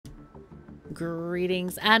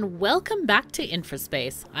Greetings and welcome back to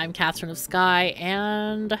Infraspace. I'm KatherineOfSky,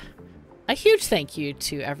 and a huge thank you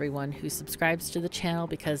to everyone who subscribes to the channel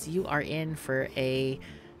because you are in for a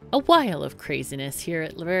while of craziness here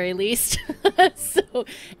at the very least. So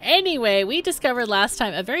anyway, we discovered last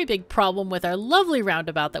time a very big problem with our lovely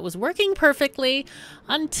roundabout that was working perfectly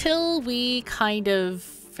until we kind of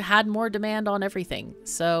had more demand on everything.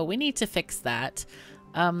 So we need to fix that.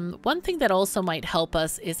 One thing that also might help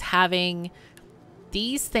us is having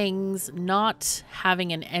these things not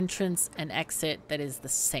having an entrance and exit that is the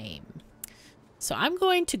same. So I'm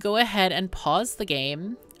going to go ahead and pause the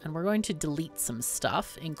game, and we're going to delete some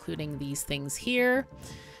stuff, including these things here.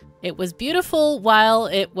 It was beautiful while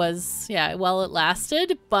it was, while it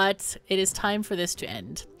lasted, but it is time for this to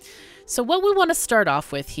end. So what we want to start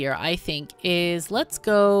off with here, I think, is let's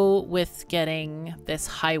go with getting this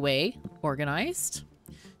highway organized.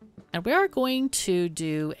 And we are going to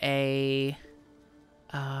do a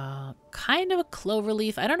kind of a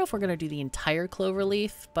cloverleaf. I don't know if we're going to do the entire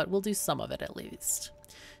cloverleaf, but we'll do some of it at least.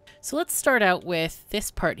 So let's start out with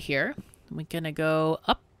this part here. We're going to go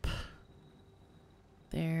up.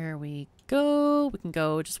 There we go. We can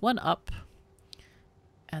go just one up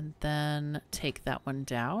and then take that one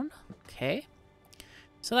down. Okay.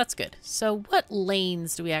 So that's good. So what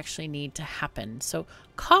lanes do we actually need to happen? So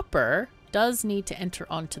copper does need to enter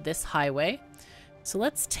onto this highway. So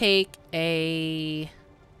let's take a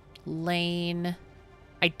lane.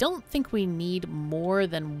 I don't think we need more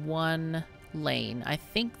than one lane. I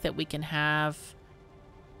think that we can have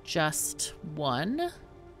just one.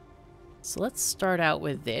 So let's start out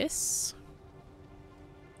with this.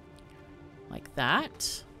 Like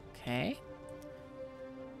that. Okay.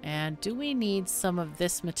 And do we need some of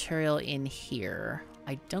this material in here?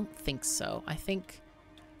 I don't think so. I think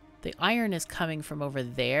the iron is coming from over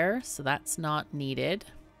there, so that's not needed.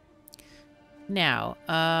 Now,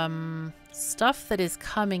 stuff that is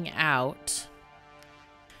coming out.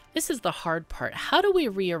 This is the hard part. How do we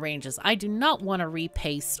rearrange this? I do not want to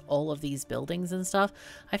repaste all of these buildings and stuff.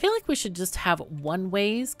 I feel like we should just have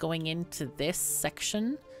one-ways going into this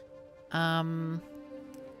section. And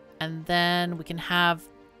then we can have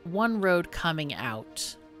one road coming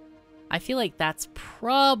out. I feel like that's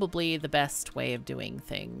probably the best way of doing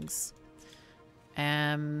things.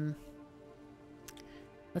 Let's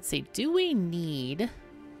see. Do we need...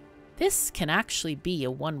 This can actually be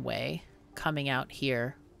a one-way coming out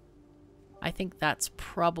here. I think that's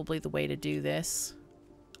probably the way to do this.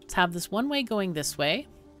 Let's have this one-way going this way.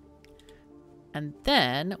 And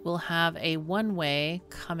then we'll have a one-way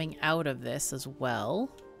coming out of this as well.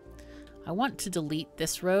 I want to delete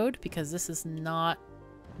this road because this is not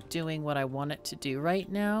doing what I want it to do right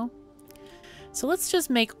now. So let's just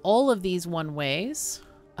make all of these one ways.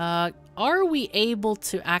 Are we able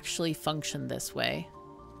to actually function this way?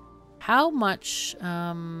 How much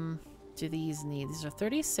do these need? These are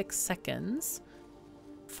 36 seconds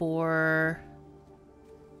for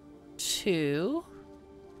 2.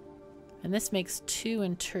 And this makes 2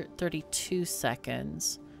 and 32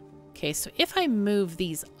 seconds. Okay, so if I move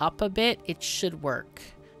these up a bit, it should work.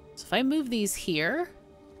 So if I move these here,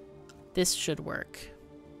 this should work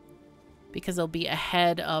because they'll be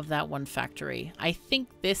ahead of that one factory. I think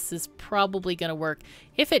this is probably going to work.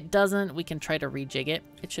 If it doesn't, we can try to rejig it.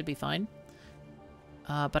 It should be fine.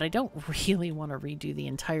 But I don't really want to redo the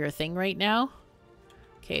entire thing right now.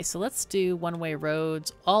 Okay, so let's do one-way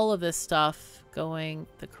roads. All of this stuff going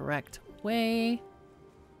the correct way.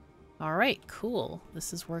 All right, cool.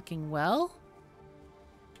 This is working well.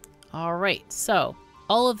 All right, so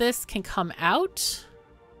all of this can come out.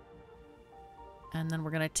 And then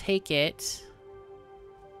we're going to take it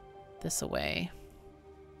this away.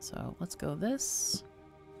 So let's go this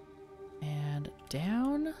and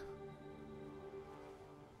down.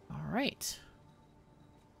 All right.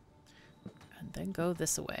 And then go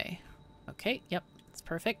this away. Okay, yep, that's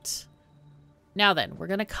perfect. Now then, we're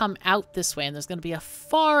going to come out this way, and there's going to be a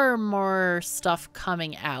far more stuff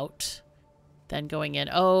coming out than going in.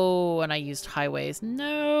 Oh, and I used highways.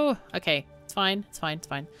 No. Okay, it's fine. It's fine. It's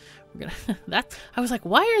fine. We're gonna I was like,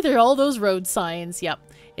 why are there all those road signs? Yep.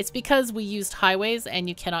 It's because we used highways and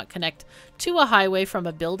you cannot connect to a highway from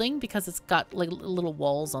a building because it's got like little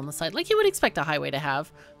walls on the side. Like you would expect a highway to have.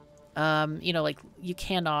 You know, like you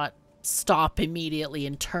cannot stop immediately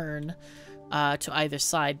and turn to either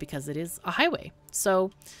side because it is a highway.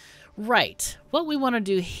 So, right. What we want to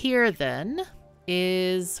do here then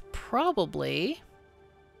is probably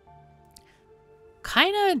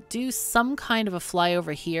kind of do some kind of a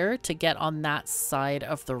flyover here to get on that side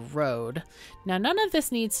of the road. Now, none of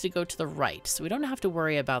this needs to go to the right, so we don't have to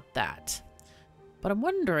worry about that. But I'm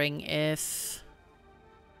wondering if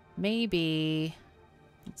maybe,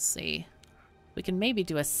 let's see, we can maybe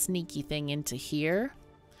do a sneaky thing into here.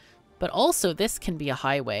 But also this can be a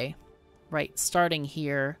highway, right? Starting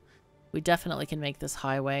here, we definitely can make this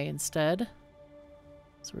highway instead.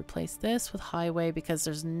 So replace this with highway because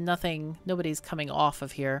there's nothing, nobody's coming off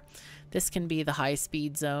of here. This can be the high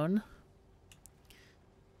speed zone.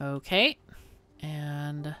 Okay.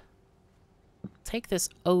 And take this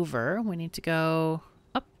over. We need to go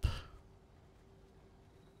up.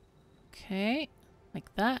 Okay.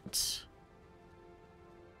 Like that.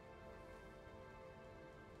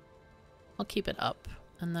 I'll keep it up.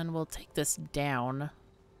 And then we'll take this down.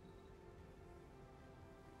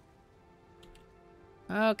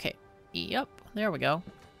 Okay. Yep. There we go.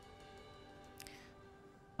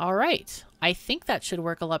 All right. I think that should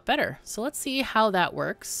work a lot better. So let's see how that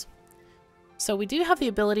works. So we do have the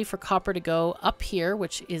ability for copper to go up here,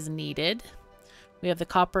 which is needed. We have the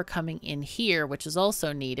copper coming in here, which is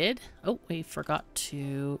also needed. Oh, we forgot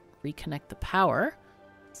to reconnect the power.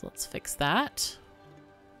 So let's fix that.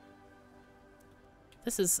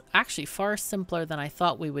 This is actually far simpler than I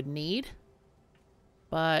thought we would need.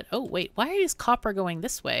 But, oh, wait, why is copper going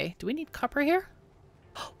this way? Do we need copper here?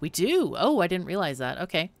 We do. Oh, I didn't realize that.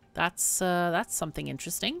 Okay, that's something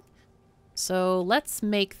interesting. So let's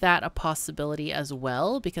make that a possibility as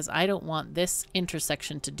well, because I don't want this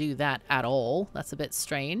intersection to do that at all. That's a bit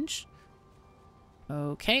strange.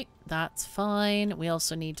 Okay, that's fine. We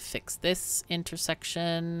also need to fix this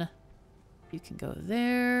intersection. You can go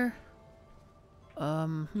there.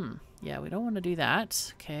 Yeah, we don't want to do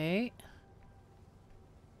that. Okay.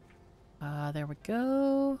 There we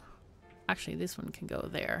go. Actually, this one can go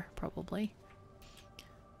there, probably.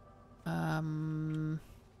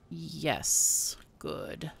 Yes.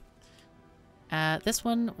 Good. This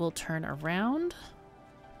one will turn around.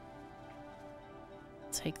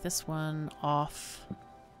 Take this one off.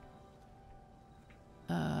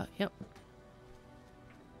 Yep.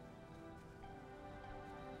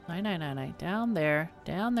 9. Down there.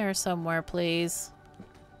 Down there somewhere, please.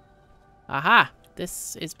 Aha!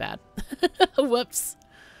 This is bad. Whoops.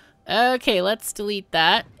 Okay, let's delete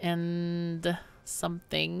that. And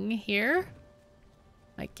something here,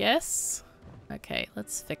 I guess. Okay,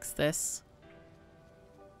 let's fix this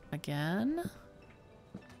again.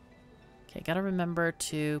 Okay, gotta remember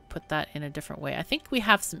to put that in a different way. I think we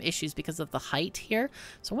have some issues because of the height here.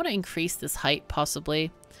 So I want to increase this height,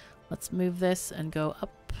 possibly. Let's move this and go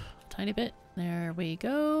up a tiny bit. There we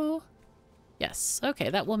go. Yes,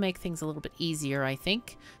 okay, that will make things a little bit easier, I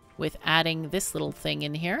think, with adding this little thing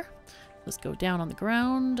in here. Let's go down on the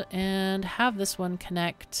ground and have this one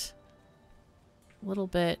connect a little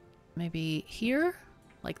bit, maybe here,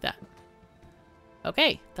 like that.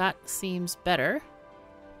 Okay, that seems better.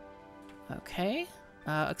 Okay,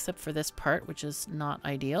 except for this part, which is not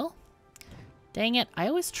ideal. Dang it, I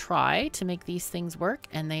always try to make these things work,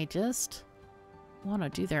 and they just want to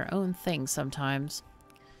do their own thing sometimes.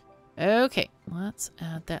 Okay, let's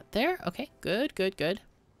add that there. Okay, good, good, good.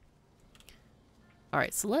 All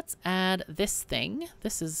right, so let's add this thing.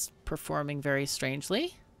 This is performing very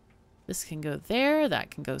strangely. This can go there, that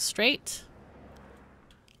can go straight.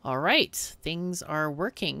 All right, things are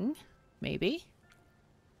working, maybe.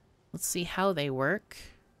 Let's see how they work.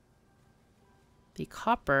 The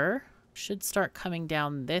copper should start coming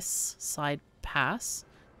down this side pass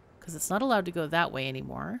because it's not allowed to go that way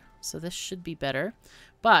anymore. So this should be better.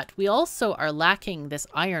 But we also are lacking this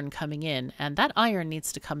iron coming in, and that iron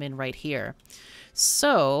needs to come in right here.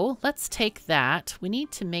 So let's take that. We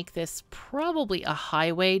need to make this probably a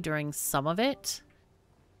highway during some of it,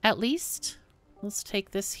 at least. Let's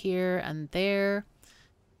take this here and there,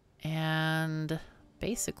 and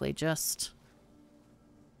basically just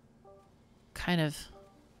kind of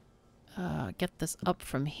get this up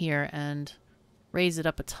from here and raise it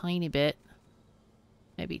up a tiny bit,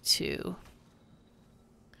 maybe 2.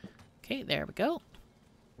 Okay, there we go.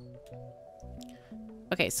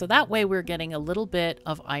 Okay, so that way we're getting a little bit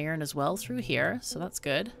of iron as well through here, so that's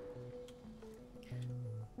good.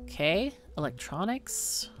 Okay,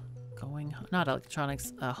 electronics going, not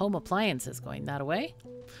electronics, home appliances going that way.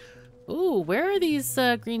 Ooh, where are these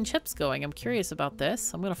green chips going? I'm curious about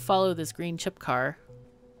this. I'm going to follow this green chip car.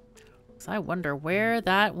 So I wonder where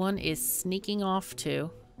that one is sneaking off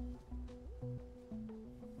to.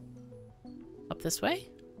 Up this way?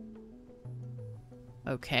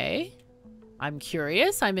 Okay. I'm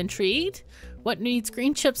curious. I'm intrigued. What needs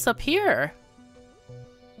green chips up here?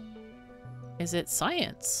 Is it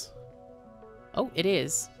science? Oh, it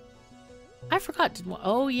is. I forgot.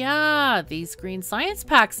 Oh, yeah. These green science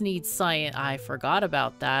packs need science. I forgot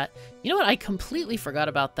about that. You know what? I completely forgot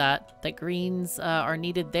about that. That greens are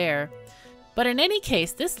needed there. But in any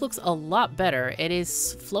case, this looks a lot better. It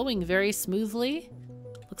is flowing very smoothly.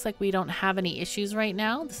 Looks like we don't have any issues right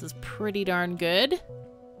now. This is pretty darn good.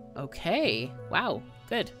 Okay. Wow.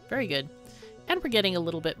 Good. Very good. And we're getting a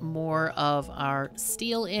little bit more of our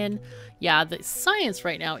steel in. Yeah, the science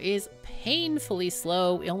right now is painfully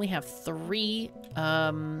slow. We only have three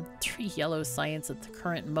yellow science at the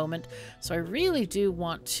current moment. So I really do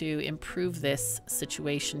want to improve this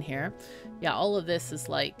situation here. Yeah, all of this is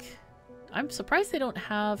like... I'm surprised they don't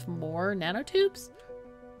have more nanotubes.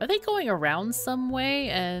 Are they going around some way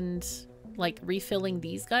and like refilling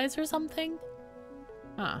these guys or something?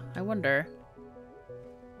 Huh, I wonder.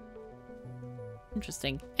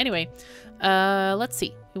 Interesting. Anyway, let's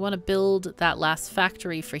see. We want to build that last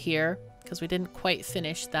factory for here because we didn't quite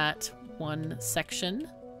finish that one section.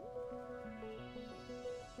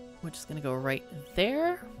 We're just going to go right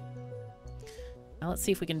there. Now let's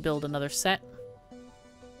see if we can build another set.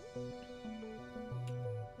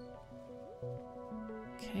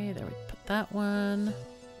 Okay, there we put that one.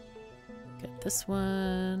 Get this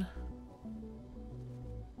one.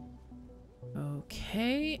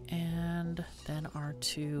 Okay, and then our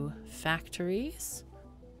two factories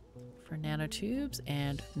for nanotubes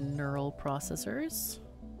and neural processors.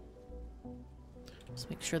 Just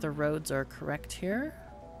make sure the roads are correct here.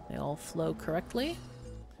 They all flow correctly.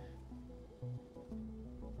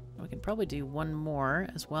 We can probably do one more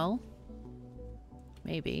as well.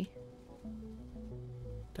 Maybe.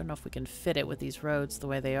 Don't know if we can fit it with these roads the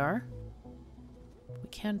way they are. We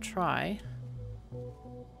can try.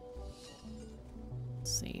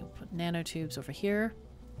 Let's see, put nanotubes over here.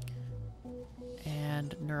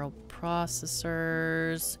 And neural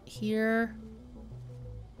processors here.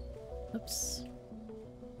 Oops.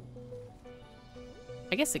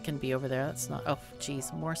 I guess it can be over there. That's not... Oh,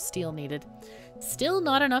 geez. More steel needed. Still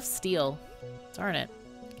not enough steel. Darn it.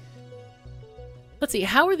 Let's see.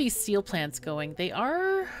 How are these steel plants going? They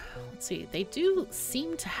are... Let's see. They do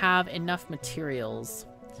seem to have enough materials.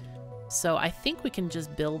 So I think we can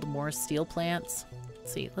just build more steel plants.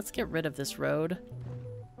 Let's see. Let's get rid of this road.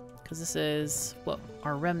 Because this is what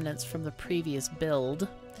our remnants from the previous build.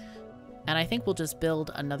 And I think we'll just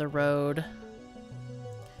build another road.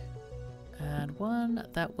 And one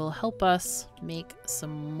that will help us make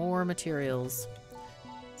some more materials.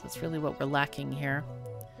 So that's really what we're lacking here.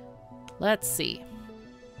 Let's see.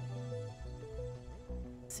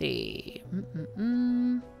 Let's see.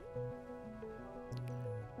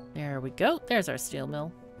 There we go. There's our steel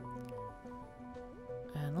mill.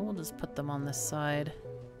 And then we'll just put them on this side.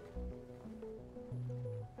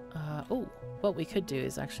 Oh, what we could do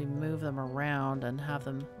is actually move them around and have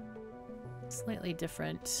them slightly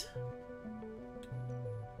different.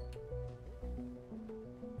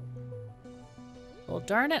 Well,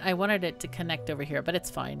 darn it, I wanted it to connect over here, but it's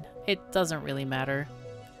fine. It doesn't really matter.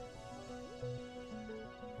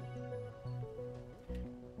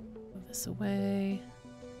 Move this away.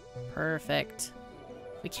 Perfect.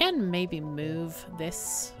 We can maybe move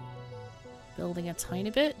this building a tiny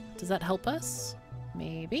bit. Does that help us?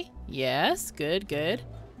 Maybe. Yes, good, good.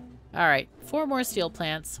 All right, 4 more steel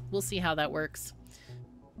plants. We'll see how that works.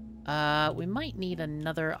 We might need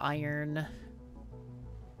another iron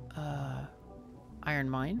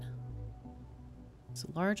mine. It's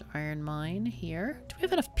a large iron mine here. Do we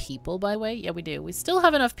have enough people, by the way? Yeah, we do. We still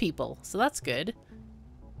have enough people, so that's good.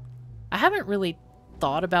 I haven't really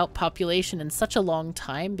thought about population in such a long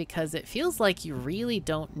time because it feels like you really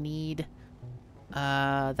don't need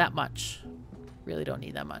that much. Really don't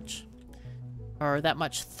need that much. Or that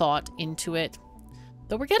much thought into it.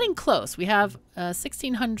 Though we're getting close. We have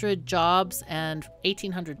 1,600 jobs and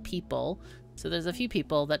 1,800 people. So there's a few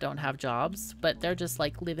people that don't have jobs, but they're just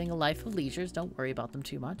like living a life of leisures. Don't worry about them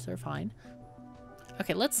too much. They're fine.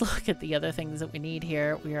 Okay, let's look at the other things that we need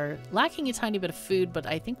here. We are lacking a tiny bit of food, but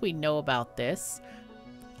I think we know about this.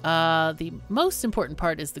 The most important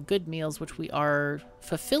part is the good meals, which we are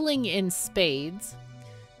fulfilling in spades.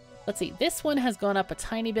 Let's see, this one has gone up a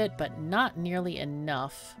tiny bit, but not nearly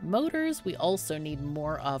enough. Motors we also need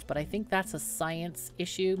more of, but I think that's a science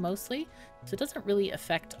issue mostly. So it doesn't really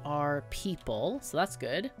affect our people, so that's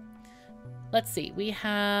good. Let's see, we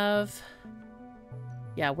have...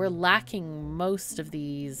 Yeah, we're lacking most of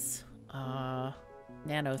these nano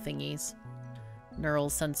thingies. Neural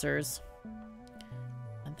sensors.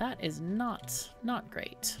 And that is not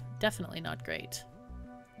great. Definitely not great.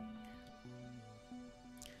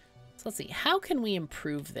 So let's see, how can we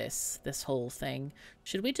improve this whole thing?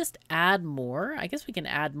 Should we just add more? I guess we can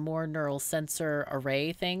add more neural sensor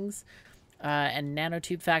array things and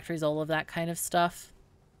nanotube factories, all of that kind of stuff.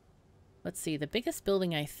 Let's see, the biggest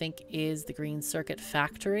building I think is the green circuit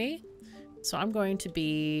factory. So I'm going to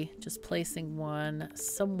be just placing one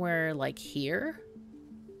somewhere like here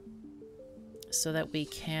so that we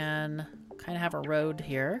can kind of have a road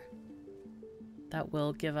here. That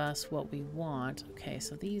will give us what we want. Okay,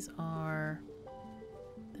 so these are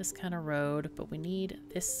this kind of road, but we need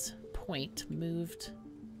this point moved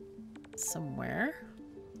somewhere.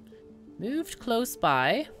 Moved close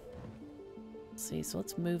by. Let's see, so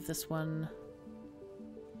let's move this one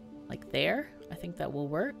like there. I think that will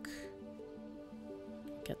work.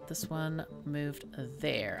 Get this one moved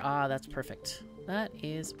there. Ah, that's perfect. That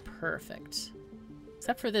is perfect.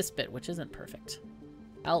 Except for this bit, which isn't perfect.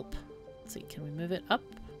 Help. Let's see, can we move it up?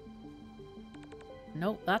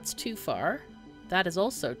 Nope, that's too far. That is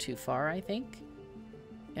also too far, I think.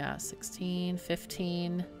 Yeah, 16,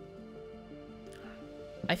 15.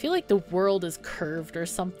 I feel like the world is curved or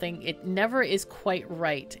something. It never is quite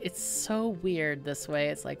right. It's so weird this way.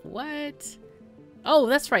 It's like, what? Oh,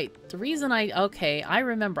 that's right. The reason okay, I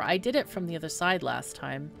remember. I did it from the other side last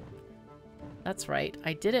time. That's right.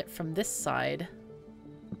 I did it from this side.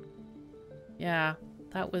 Yeah.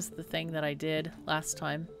 That was the thing that I did last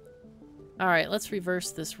time. Alright, let's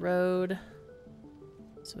reverse this road.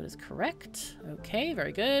 So it is correct. Okay,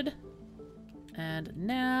 very good. And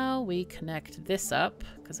now we connect this up,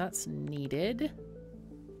 because that's needed.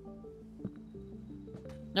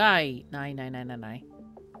 Aye. Nine.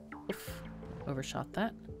 Oof. Overshot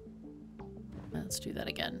that. Let's do that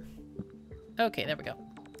again. Okay, there we go.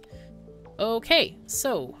 Okay,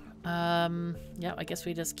 so... yeah, I guess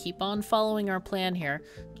we just keep on following our plan here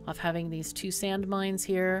of having these 2 sand mines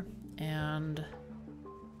here and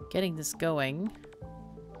getting this going.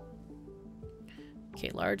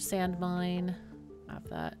 Okay, large sand mine. Have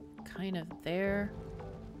that kind of there.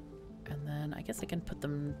 And then I guess I can put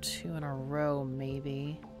them 2 in a row,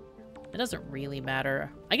 maybe. It doesn't really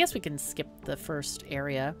matter. I guess we can skip the first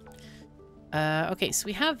area. Okay, so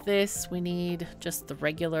we have this. We need just the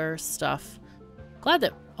regular stuff. Glad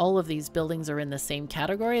that all of these buildings are in the same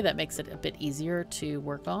category. That makes it a bit easier to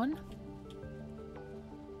work on.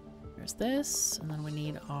 There's this, and then we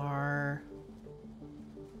need our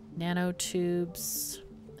nanotubes,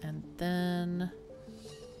 and then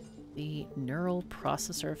the neural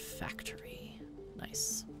processor factory.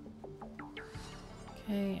 Nice.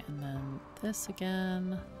 Okay, and then this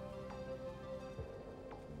again.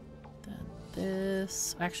 Then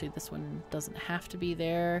this. Actually, this one doesn't have to be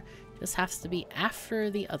there. This has to be after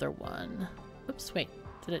the other one. Oops, wait.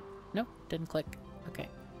 Did it? Nope, didn't click. Okay.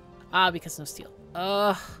 Ah, because no steel.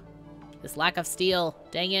 Ugh. This lack of steel.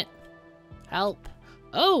 Dang it. Help.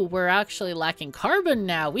 Oh, we're actually lacking carbon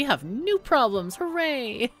now. We have new problems.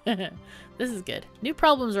 Hooray. This is good. New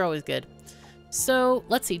problems are always good. So,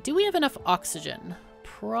 let's see. Do we have enough oxygen?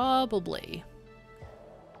 Probably.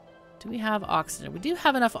 Do we have oxygen? We do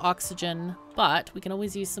have enough oxygen, but we can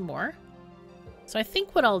always use some more. So I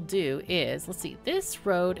think what I'll do is, let's see, this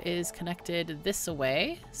road is connected this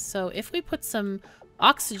away. So if we put some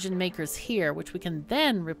oxygen makers here, which we can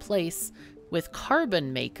then replace with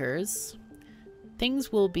carbon makers,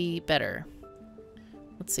 things will be better.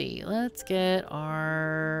 Let's see, let's get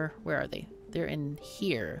our, where are they? They're in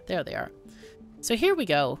here. There they are. So here we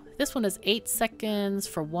go. This one is 8 seconds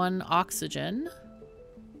for 1 oxygen.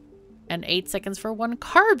 And 8 seconds for 1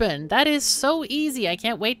 carbon. That is so easy. I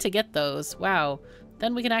can't wait to get those. Wow.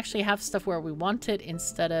 Then we can actually have stuff where we want it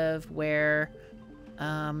instead of where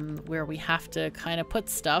we have to kind of put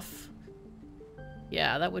stuff.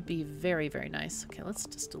 Yeah, that would be very, very nice. Okay, let's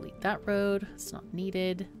just delete that road. It's not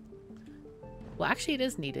needed. Well, actually it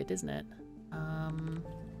is needed, isn't it?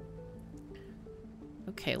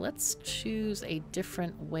 Okay, let's choose a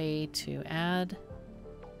different way to add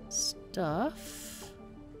stuff.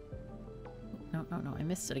 No, I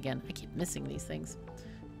missed it again. I keep missing these things.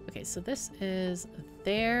 Okay, so this is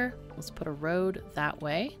there. Let's put a road that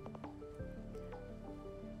way.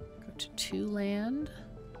 Go to 2 land.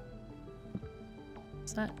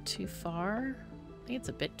 Is that too far? I think it's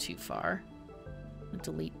a bit too far. I'm gonna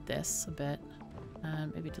delete this a bit.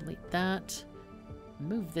 And maybe delete that.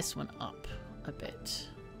 Move this one up a bit.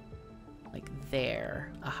 Like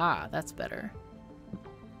there. Aha, that's better.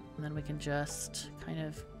 And then we can just kind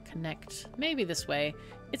of connect maybe this way.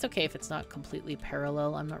 It's okay if it's not completely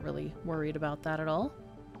parallel. I'm not really worried about that at all.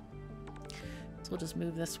 So we'll just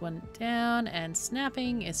move this one down, and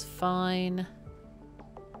snapping is fine.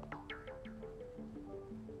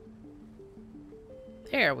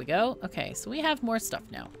 There we go. Okay, so we have more stuff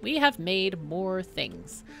now. We have made more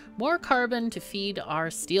things. More carbon to feed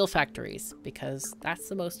our steel factories, because that's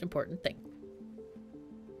the most important thing.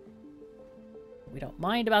 We don't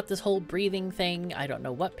mind about this whole breathing thing. I don't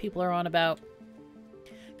know what people are on about.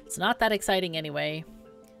 It's not that exciting anyway.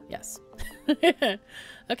 Yes.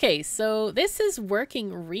 Okay, so this is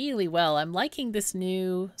working really well. I'm liking this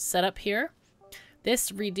new setup here.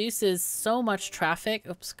 This reduces so much traffic.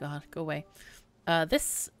 Oops, God, go away. You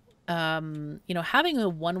know, having a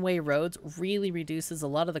one-way roads really reduces a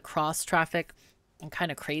lot of the cross traffic and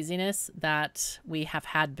kind of craziness that we have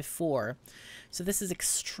had before. So this is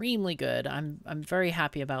extremely good. I'm very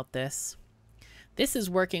happy about this. This is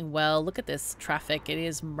working well. Look at this traffic. It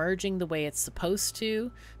is merging the way it's supposed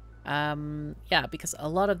to. Yeah, because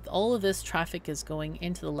all of this traffic is going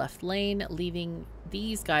into the left lane, leaving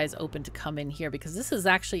these guys open to come in here, because this is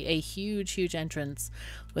actually a huge entrance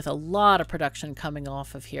with a lot of production coming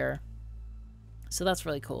off of here. So that's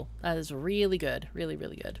really cool. That is really good. Really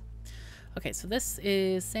good. Okay, so this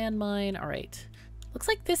is sand mine. All right. Looks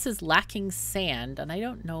like this is lacking sand, and I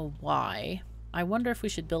don't know why. I wonder if we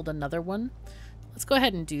should build another one. Let's go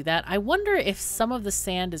ahead and do that. I wonder if some of the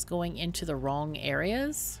sand is going into the wrong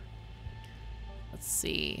areas. Let's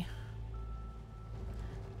see.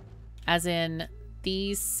 As in,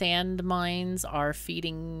 these sand mines are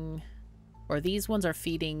feeding, or these ones are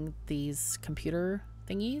feeding these computer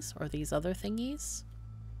thingies, or these other thingies.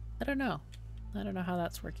 I don't know. I don't know how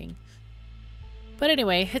that's working. But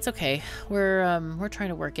anyway, it's okay. We're trying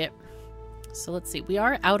to work it. So let's see. We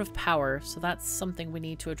are out of power, so that's something we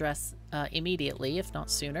need to address immediately, if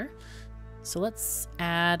not sooner. So let's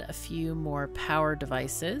add a few more power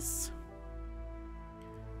devices.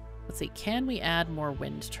 Let's see. Can we add more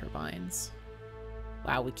wind turbines?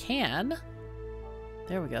 Wow, we can.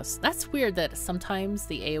 There we go. So that's weird that sometimes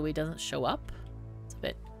the AoE doesn't show up. It's a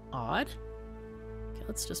bit odd. Okay,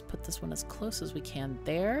 let's just put this one as close as we can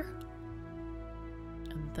there.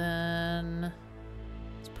 And then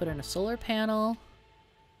let's put in a solar panel.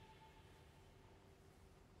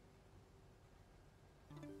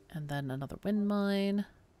 And then another wind mine.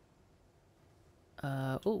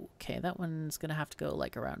 Oh, okay, that one's gonna have to go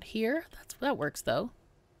like around here. That works though.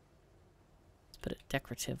 Let's put it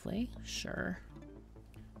decoratively, sure.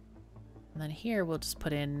 And then here we'll just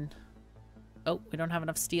put in. Oh, we don't have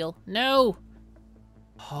enough steel. No.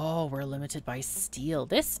 Oh, we're limited by steel.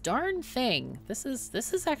 This darn thing. This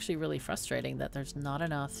is actually really frustrating that there's not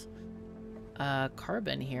enough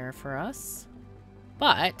carbon here for us.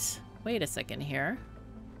 But wait a second here.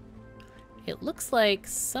 It looks like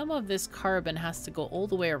some of this carbon has to go all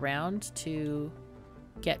the way around to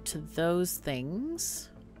get to those things.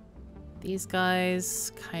 These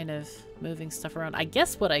guys kind of moving stuff around. I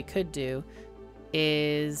guess what I could do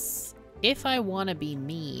is, if I want to be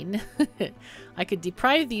mean, I could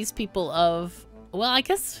deprive these people of, well, I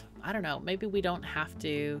guess, I don't know, maybe we don't have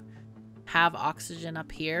to have oxygen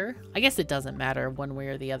up here. I guess it doesn't matter one way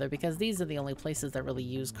or the other, because these are the only places that really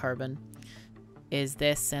use carbon. Is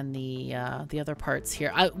this and the other parts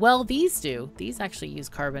here. Well, these do. These actually use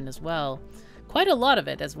carbon as well. Quite a lot of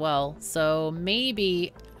it as well. So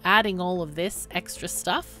maybe adding all of this extra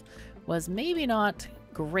stuff was maybe not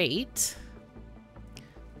great.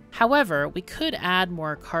 However, we could add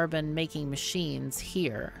more carbon making machines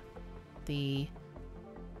here. The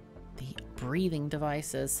breathing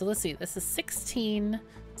devices. So let's see. This is 16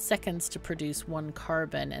 seconds to produce 1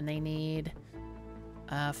 carbon, and they need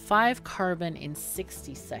 5 carbon in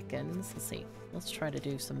 60 seconds. Let's see. Let's try to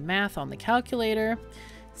do some math on the calculator.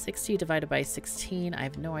 60 divided by 16. I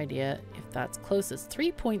have no idea if that's close. It's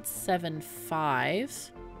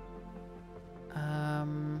 3.75.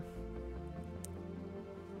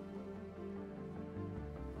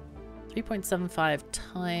 3.75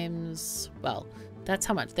 times, well, that's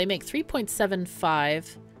how much. They make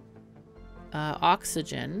 3.75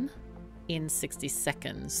 oxygen in 60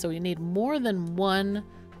 seconds. So you need more than 1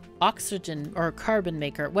 oxygen or carbon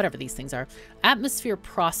maker, whatever these things are, atmosphere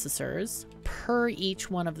processors per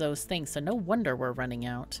each one of those things. So no wonder we're running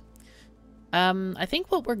out. I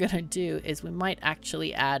think what we're gonna do is we might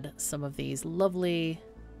actually add some of these lovely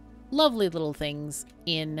little things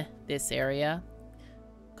in this area,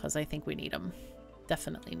 because I think we need them.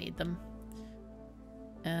 Definitely need them.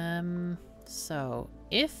 So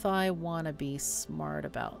if I want to be smart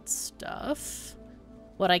about stuff,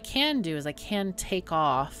 what I can do is I can take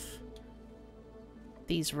off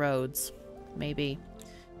these roads. Maybe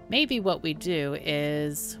what we do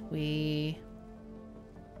is we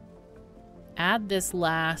add this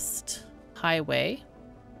last highway.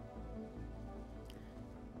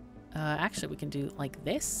 Actually, we can do like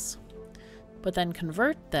this. but then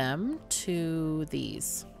convert them to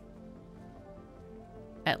these.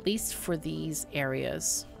 At least for these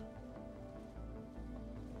areas.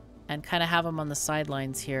 And kind of have them on the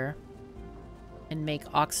sidelines here. And make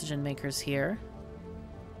oxygen makers here.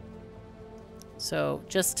 So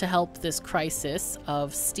just to help this crisis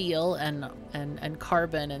of steel and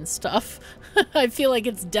carbon and stuff, I feel like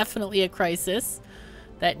it's definitely a crisis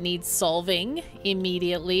that needs solving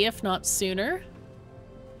immediately, if not sooner.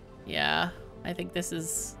 Yeah, I think this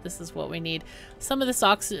is what we need. Some of this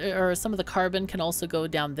some of the carbon can also go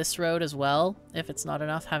down this road as well, if it's not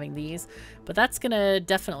enough having these. But that's gonna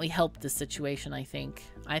definitely help the situation, I think.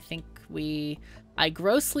 I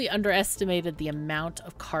grossly underestimated the amount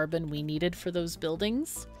of carbon we needed for those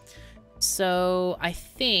buildings. So I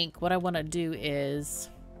think what I want to do is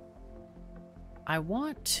I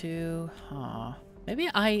want to maybe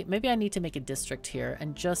I need to make a district here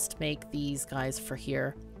and just make these guys for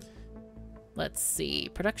here. Let's see.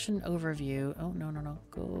 Production overview. Oh, no.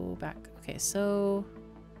 Go back. Okay, so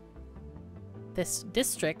this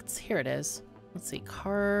districts, here it is. Let's see.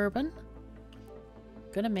 Carbon.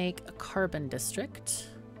 Gonna make a carbon district.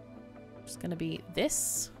 It's gonna be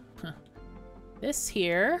this. This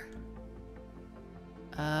here.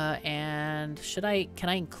 And can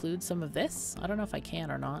I include some of this? I don't know if I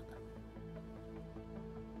can or not.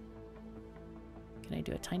 Can I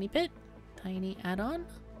do a tiny bit? Tiny add-on?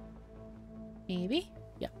 Maybe?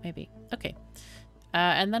 Yeah, maybe. Okay.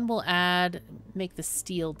 And then we'll make the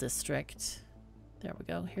steel district. There we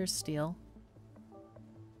go. Here's steel.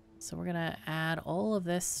 So we're gonna add all of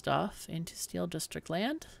this stuff into steel district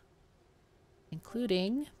land,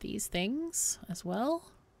 including these things as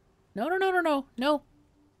well. No.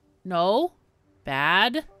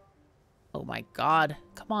 Bad. Oh my god.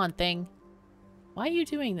 Come on, thing. Why are you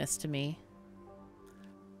doing this to me?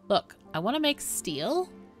 Look, I want to make steel.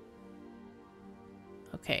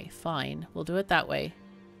 Okay, fine. We'll do it that way.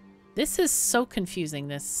 This is so confusing,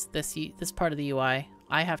 this part of the UI.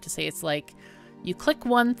 I have to say, it's like you click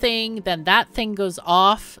one thing, then that thing goes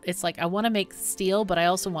off. It's like I want to make steel, but I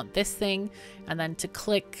also want this thing. And then to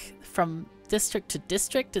click from district to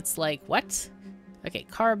district, it's like, what? Okay,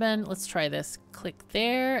 carbon. Let's try this. Click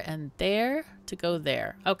there and there to go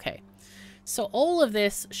there. Okay. So all of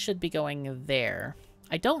this should be going there.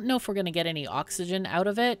 I don't know if we're going to get any oxygen out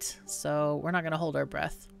of it, so we're not going to hold our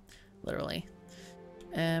breath, literally.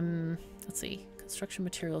 Let's see. Construction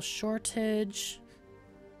material shortage.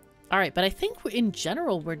 All right, but I think in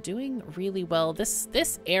general we're doing really well.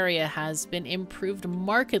 This area has been improved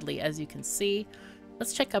markedly, as you can see.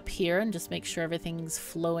 Let's check up here and just make sure everything's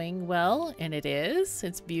flowing well, and it is.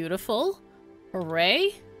 It's beautiful.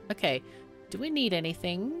 Hooray. Okay, do we need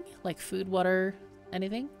anything like food, water,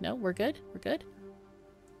 anything? No, we're good. We're good.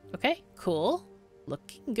 Okay, cool.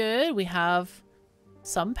 Looking good. We have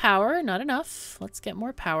some power, not enough. Let's get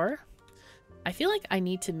more power. I feel like I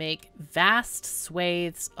need to make vast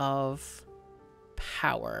swathes of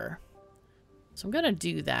power. So I'm going to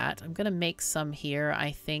do that. I'm going to make some here,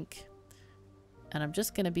 I think. And I'm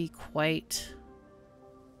just going to be quite,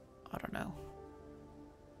 I don't know,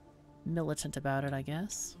 militant about it, I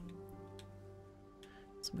guess.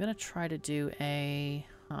 So I'm going to try to do a,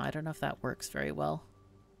 I don't know if that works very well.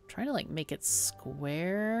 I'm trying to like make it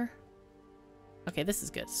square. Okay, this is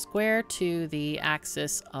good. Square to the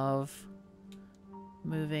axis of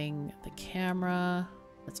moving the camera.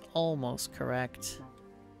 That's almost correct.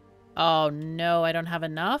 Oh no, I don't have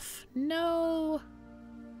enough? No.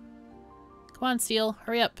 Come on, steel.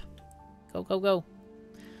 Hurry up. Go, go, go.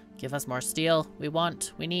 Give us more steel. We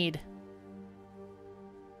want. We need.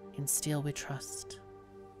 In steel we trust.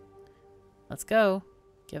 Let's go.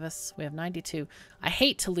 Give us. We have 92. I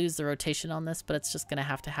hate to lose the rotation on this, but it's just going to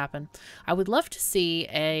have to happen. I would love to see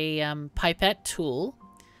a pipette tool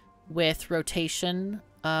with rotation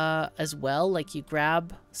as well. Like you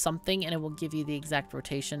grab something and it will give you the exact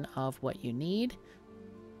rotation of what you need.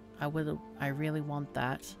 I really want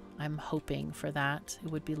that. I'm hoping for that.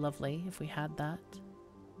 It would be lovely if we had that.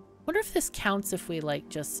 Wonder if this counts if we like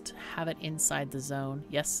just have it inside the zone.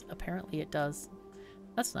 Yes, apparently it does.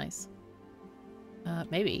 That's nice.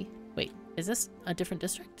 Maybe. Wait, is this a different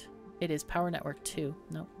district? It is Power Network 2.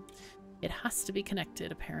 No. It has to be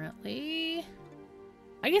connected, apparently.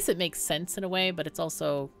 I guess it makes sense in a way, but it's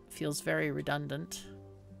also feels very redundant.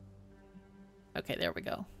 Okay, there we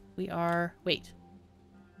go. We are... Wait.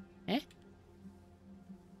 Eh?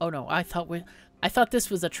 Oh no, I thought this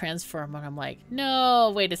was a transform, and I'm like,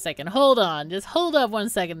 no, wait a second, hold on, just hold up 1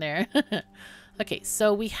 second there. Okay,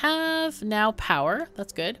 so we have now power.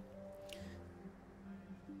 That's good.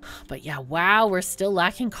 But yeah, wow, we're still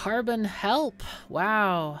lacking carbon. Help.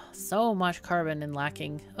 Wow. So much carbon and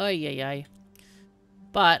lacking. Ay, ay, ay.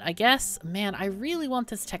 But I guess, man, I really want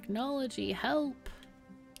this technology. Help.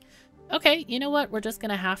 Okay, you know what? We're just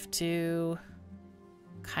gonna have to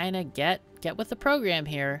kind of get with the program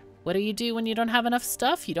here. What do you do when you don't have enough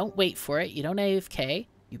stuff? You don't wait for it. You don't AFK.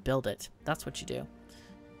 You build it. That's what you do.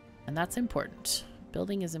 And that's important.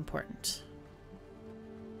 Building is important.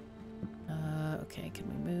 Okay, can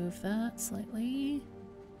we move that slightly?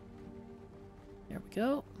 There we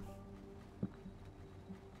go.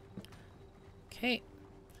 Okay.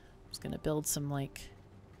 I'm just gonna build some, like,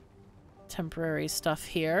 temporary stuff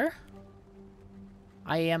here.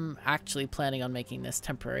 I am actually planning on making this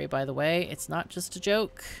temporary, by the way. It's not just a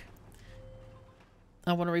joke.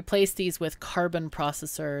 I want to replace these with carbon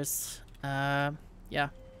processors. Yeah.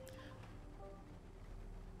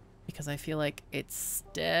 Because I feel like it's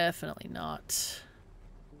definitely not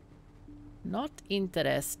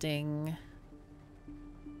interesting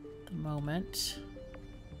at the moment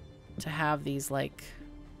to have these, like,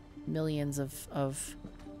 millions of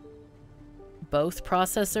both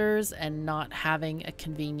processors and not having a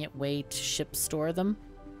convenient way to store them.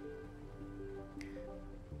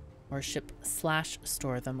 Or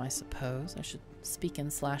ship/store them, I suppose. I should speak in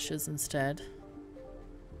slashes instead.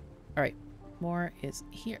 Alright. More is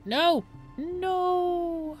here. No!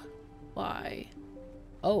 No! Why?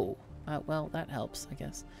 Oh. Well, that helps, I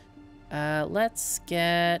guess. Let's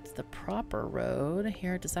get the proper road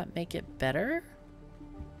here. Does that make it better?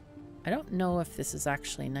 I don't know if this is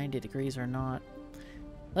actually 90 degrees or not.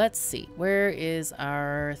 Let's see. Where is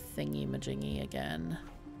our thingy-majingy again?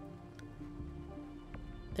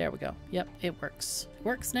 There we go. Yep, it works. It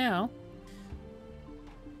works now.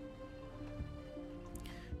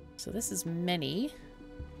 So this is many.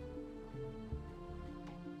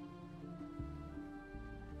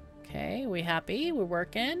 Okay, we happy? We're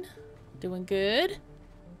working? Doing good?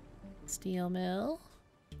 Steel mill.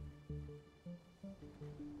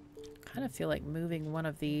 Kind of feel like moving one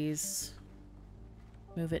of these.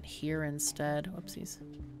 Move it here instead. Whoopsies.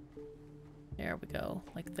 There we go.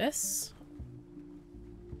 Like this.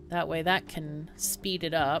 That way that can speed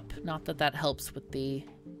it up. Not that that helps with the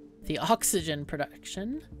oxygen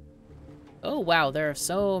production. Oh wow, there are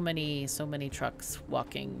so many trucks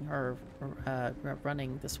walking or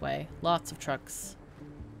running this way. Lots of trucks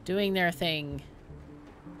doing their thing.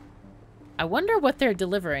 I wonder what they're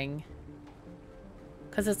delivering.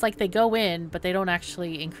 Because it's like they go in, but they don't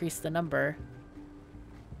actually increase the number.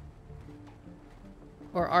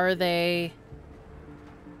 Or are they...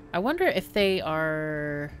 I wonder if they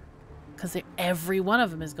are... Because every one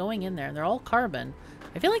of them is going in there, and they're all carbon.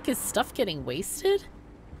 I feel like is stuff getting wasted?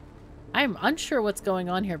 I'm unsure what's going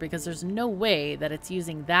on here, because there's no way that it's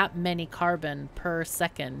using that many carbon per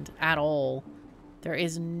second at all. There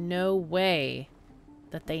is no way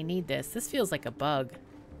that they need this. This feels like a bug.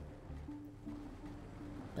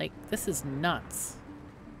 Like, this is nuts.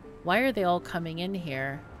 Why are they all coming in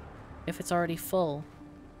here if it's already full?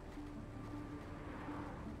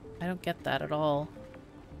 I don't get that at all.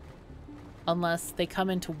 Unless they come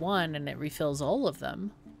into one and it refills all of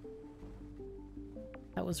them.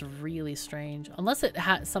 That was really strange. Unless it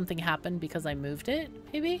something happened because I moved it,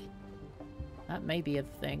 maybe? That may be a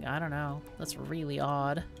thing. I don't know. That's really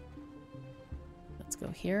odd. Let's go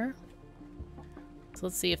here. So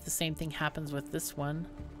let's see if the same thing happens with this one.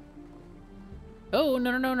 Oh,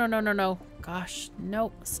 no, no, no, no, no, no, no. Gosh,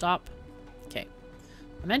 nope. Stop. Okay.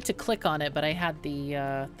 I meant to click on it, but I had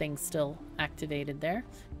the thing still activated there.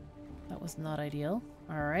 That was not ideal.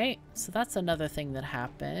 Alright, so that's another thing that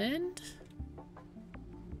happened.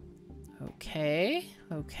 Okay,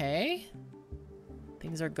 okay.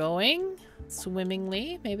 Things are going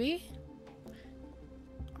swimmingly, maybe.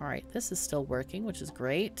 Alright, this is still working, which is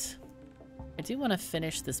great. I do want to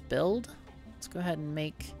finish this build. Let's go ahead and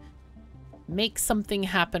make something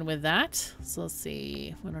happen with that. So let's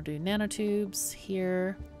see. We want to do nanotubes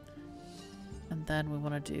here. And then we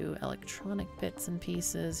want to do electronic bits and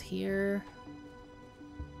pieces here.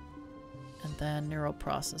 And then neural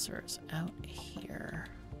processors out here.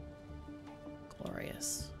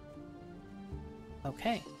 Glorious.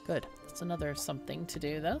 Okay, good. That's another something to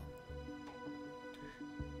do, though.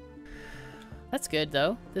 That's good,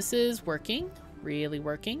 though. This is working. Really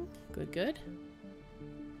working. Good, good.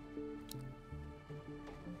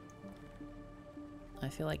 I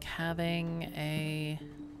feel like having a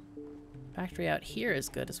factory out here is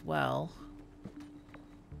good as well.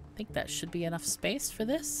 I think that should be enough space for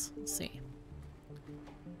this. Let's see.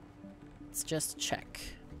 Let's just check.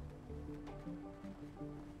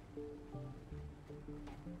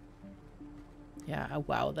 Yeah, oh,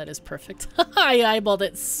 wow, that is perfect. I eyeballed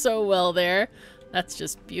it so well there. That's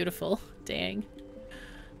just beautiful. Dang.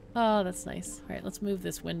 Oh, that's nice. All right, let's move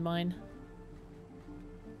this wind mine.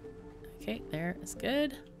 Okay, there is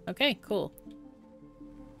good. Okay, cool.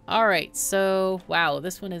 All right, so wow,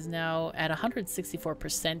 this one is now at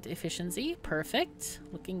 164% efficiency. Perfect.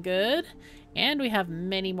 Looking good. And we have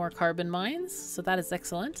many more carbon mines, so that is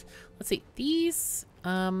excellent. Let's see. These,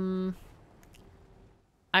 I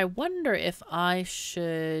wonder if I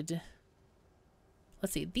should...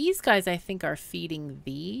 Let's see. These guys, I think, are feeding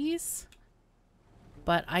these.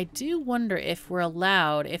 But I do wonder if we're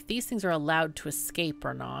allowed, if these things are allowed to escape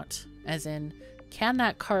or not. As in, can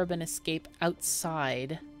that carbon escape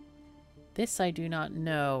outside? This I do not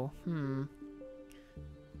know.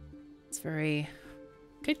 It's a very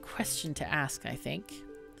good question to ask, I think.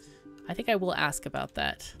 I think I will ask about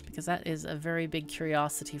that, because that is a very big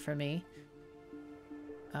curiosity for me.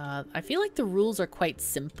 I feel like the rules are quite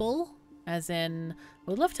simple, as in, I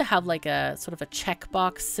would love to have like a sort of a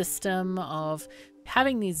checkbox system of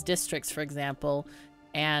having these districts, for example,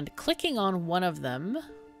 and clicking on one of them,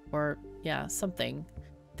 or yeah, something,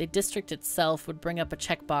 the district itself would bring up a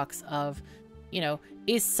checkbox of, you know,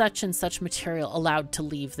 is such and such material allowed to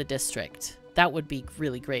leave the district? That would be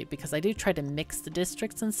really great, because I do try to mix the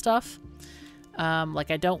districts and stuff.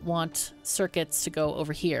 Like I don't want circuits to go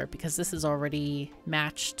over here because this is already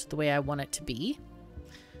matched the way I want it to be.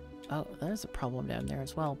 Oh, there's a problem down there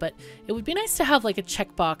as well. But it would be nice to have like a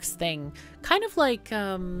checkbox thing, kind of like,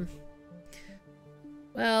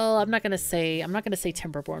 well, I'm not gonna say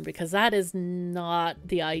Timberborn, because that is not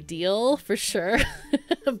the ideal for sure.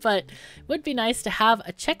 But it would be nice to have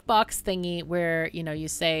a checkbox thingy where, you know, you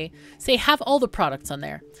say have all the products on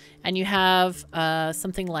there, and you have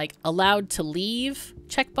something like allowed to leave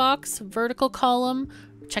checkbox, vertical column,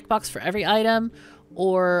 checkbox for every item,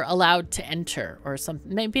 or allowed to enter, or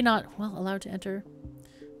something. Maybe not, well, allowed to enter.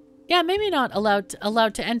 Yeah, maybe not allowed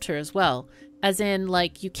to enter as well. As in,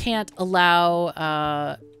 like, you can't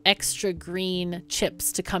allow extra green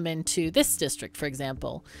chips to come into this district, for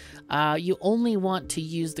example. You only want to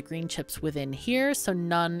use the green chips within here, so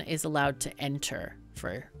none is allowed to enter.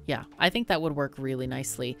 Yeah, I think that would work really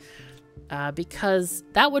nicely. Because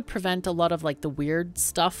that would prevent a lot of, like, the weird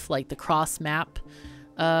stuff, like the cross-map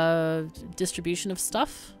distribution of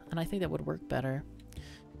stuff, and I think that would work better.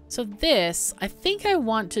 So this, I think I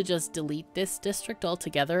want to just delete this district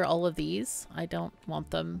altogether, all of these. I don't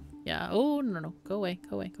want them. Yeah, oh, no, go away,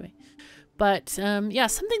 go away, go away. But yeah,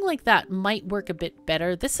 something like that might work a bit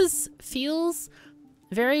better. This feels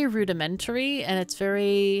very rudimentary, and it's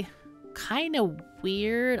very kind of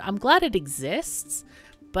weird. I'm glad it exists,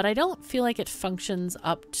 but I don't feel like it functions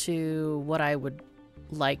up to what I would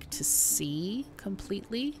like to see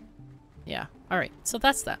completely. Yeah, all right, so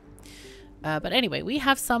that's that. But anyway, we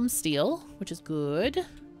have some steel, which is good.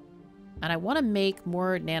 And I want to make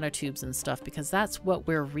more nanotubes and stuff, because that's what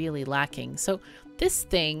we're really lacking. So this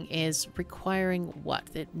thing is requiring what?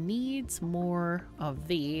 It needs more of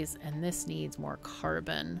these, and this needs more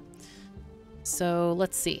carbon. So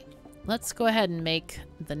let's see. Let's go ahead and make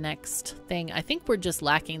the next thing. I think we're just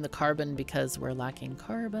lacking the carbon because we're lacking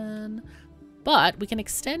carbon. But we can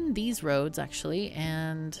extend these roads, actually,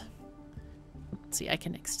 and... Let's see, I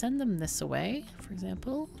can extend them this way, for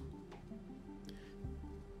example.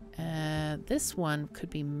 This one could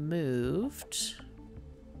be moved.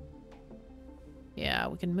 Yeah,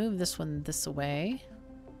 we can move this one this way.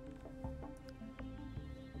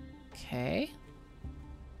 Okay.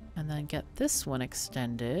 And then get this one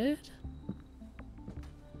extended.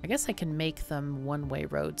 I guess I can make them one-way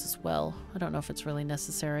roads as well. I don't know if it's really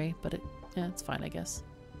necessary, but yeah, it's fine, I guess.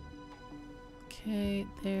 Okay,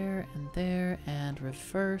 there, and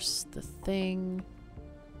reverse the thing.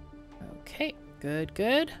 Okay, good,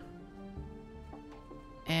 good.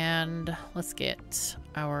 And let's get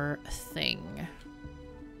our thing.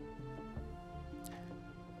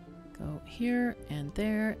 Go here, and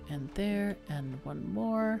there, and one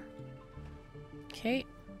more. Okay.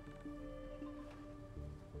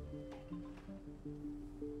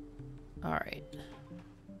 Alright.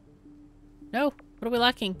 No, what are we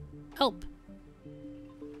lacking? Help.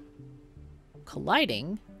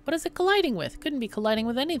 Colliding? What is it colliding with? Couldn't be colliding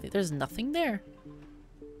with anything. There's nothing there.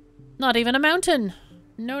 Not even a mountain.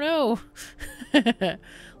 No, no.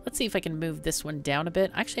 Let's see if I can move this one down a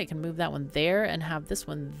bit. Actually, I can move that one there and have this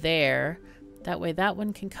one there. That way that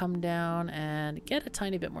one can come down and get a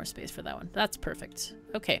tiny bit more space for that one. That's perfect.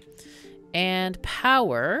 Okay. And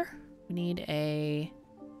power. We need a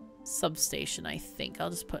substation, I think. I'll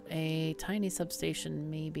just put a tiny substation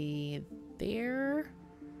maybe there.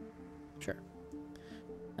 Sure.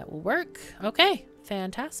 That will work. Okay,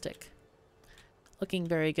 fantastic. Looking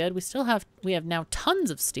very good. We have now tons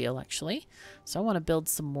of steel, actually. So I want to build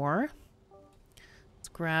some more. Let's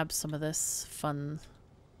grab some of this fun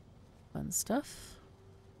stuff.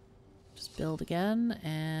 Just build again,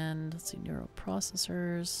 and let's see, neural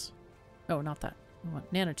processors. Oh, not that. We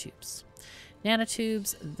want nanotubes.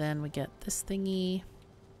 Nanotubes, then we get this thingy.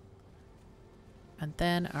 And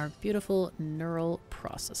then our beautiful neural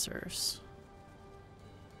processors.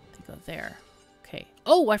 They go there. Okay.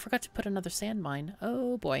 Oh, I forgot to put another sand mine.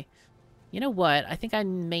 Oh boy. You know what? I think I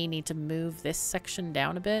may need to move this section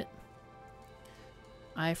down a bit.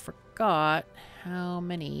 I forgot how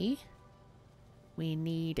many we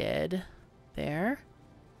needed there.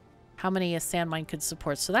 How many a sand mine could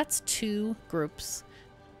support. So that's 2 groups.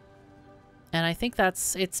 And I think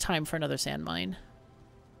it's time for another sand mine.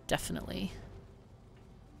 Definitely.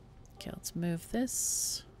 Okay, let's move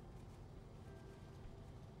this.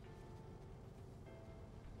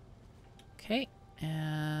 Okay,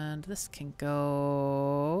 and this can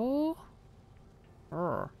go... I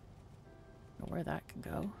don't know where that can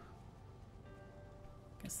go.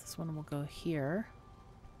 Guess this one will go here.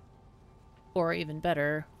 Or even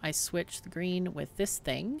better, I switch the green with this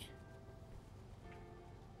thing.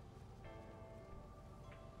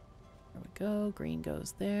 There we go. Green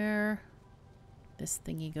goes there. This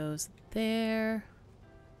thingy goes there.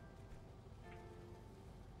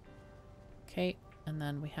 Okay, and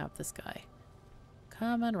then we have this guy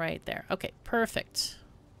coming right there. Okay, perfect.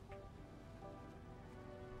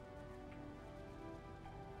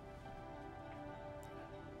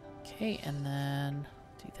 Okay, and then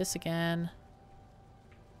do this again.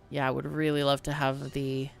 Yeah, I would really love to have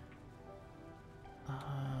the...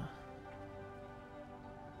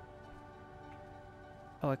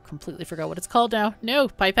 Oh, I completely forgot what it's called now. No,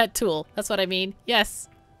 pipette tool. That's what I mean. Yes.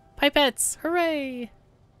 Pipettes. Hooray.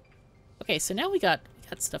 Okay, so now we got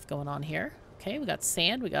stuff going on here. Okay, we got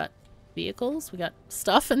sand. We got vehicles. We got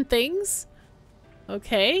stuff and things.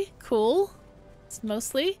 Okay, cool. It's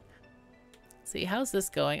mostly... Let's see, how's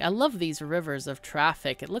this going? I love these rivers of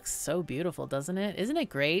traffic. It looks so beautiful, doesn't it? Isn't it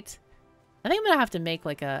great? I think I'm gonna have to make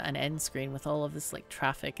like an end screen with all of this like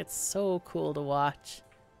traffic. It's so cool to watch.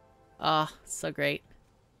 Ah, oh, so great.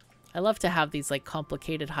 I love to have these like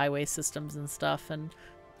complicated highway systems and stuff, and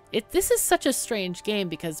this is such a strange game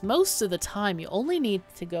because most of the time you only need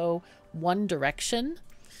to go one direction.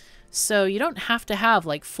 So you don't have to have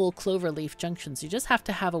like full cloverleaf junctions. You just have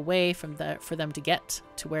to have a way for them to get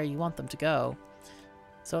to where you want them to go.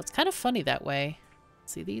 So it's kind of funny that way.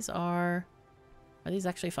 See, these are these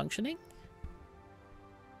actually functioning?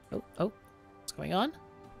 Oh, what's going on?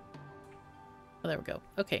 Oh, there we go.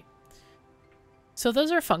 Okay. So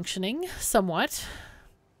those are functioning somewhat.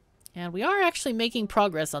 And we are actually making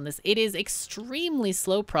progress on this. It is extremely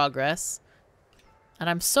slow progress. And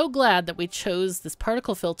I'm so glad that we chose this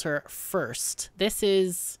particle filter first. This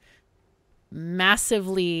is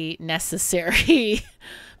massively necessary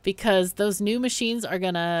because those new machines are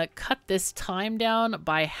going to cut this time down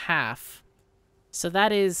by half. So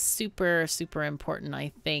that is super, super important,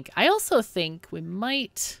 I think. I also think we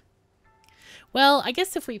might... Well, I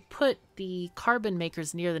guess if we put the carbon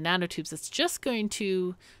makers near the nanotubes, it's just going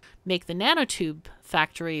to make the nanotube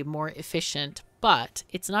factory more efficient, but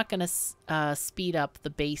it's not going to speed up the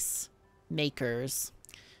base makers.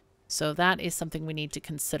 So that is something we need to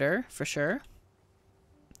consider for sure.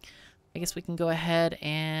 I guess we can go ahead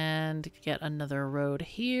and get another road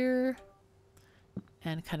here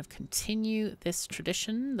and kind of continue this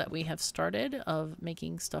tradition that we have started of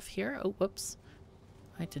making stuff here. Oh, whoops.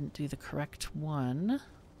 I didn't do the correct one.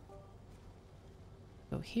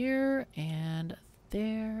 Go here and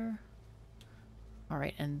there. All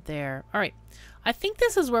right, and there. All right, I think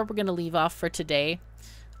this is where we're going to leave off for today.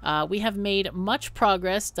 We have made much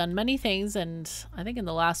progress, done many things, and I think in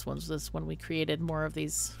the last ones was when we created more of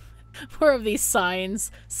these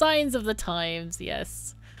signs of the times.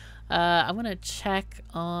 Yes. I want to check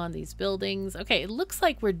on these buildings. Okay, it looks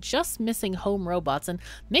like we're just missing home robots, and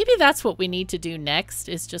maybe that's what we need to do next,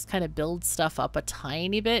 is just kind of build stuff up a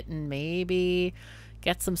tiny bit and maybe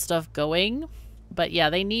get some stuff going. But yeah,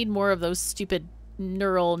 they need more of those stupid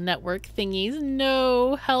neural network thingies.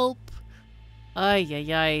 No, help. Ay,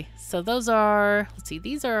 ay, ay. So those are, let's see,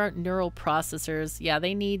 these are neural processors. Yeah,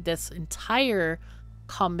 they need this entire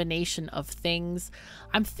combination of things.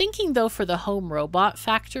 I'm thinking though for the home robot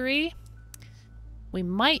factory, we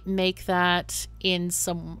might make that in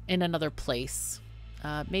another place.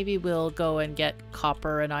 Maybe we'll go and get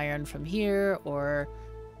copper and iron from here or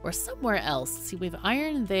somewhere else. See, we have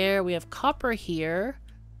iron there, we have copper here.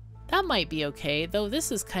 That might be okay, though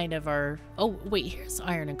this is kind of our... Oh, wait, here's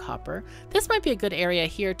iron and copper. This might be a good area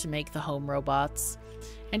here to make the home robots.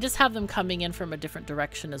 And just have them coming in from a different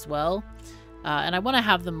direction as well. And I want to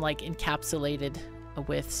have them, like, encapsulated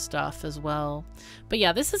with stuff as well. But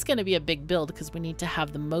yeah, this is going to be a big build because we need to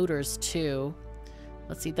have the motors too.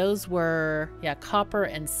 Let's see, those were, yeah, copper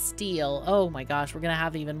and steel. Oh my gosh, we're going to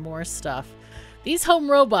have even more stuff. These home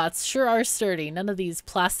robots sure are sturdy. None of these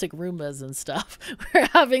plastic Roombas and stuff. We're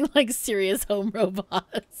having like serious home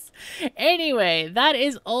robots. Anyway, that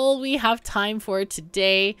is all we have time for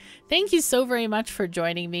today. Thank you so very much for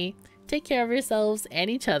joining me. Take care of yourselves and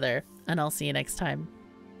each other, and I'll see you next time.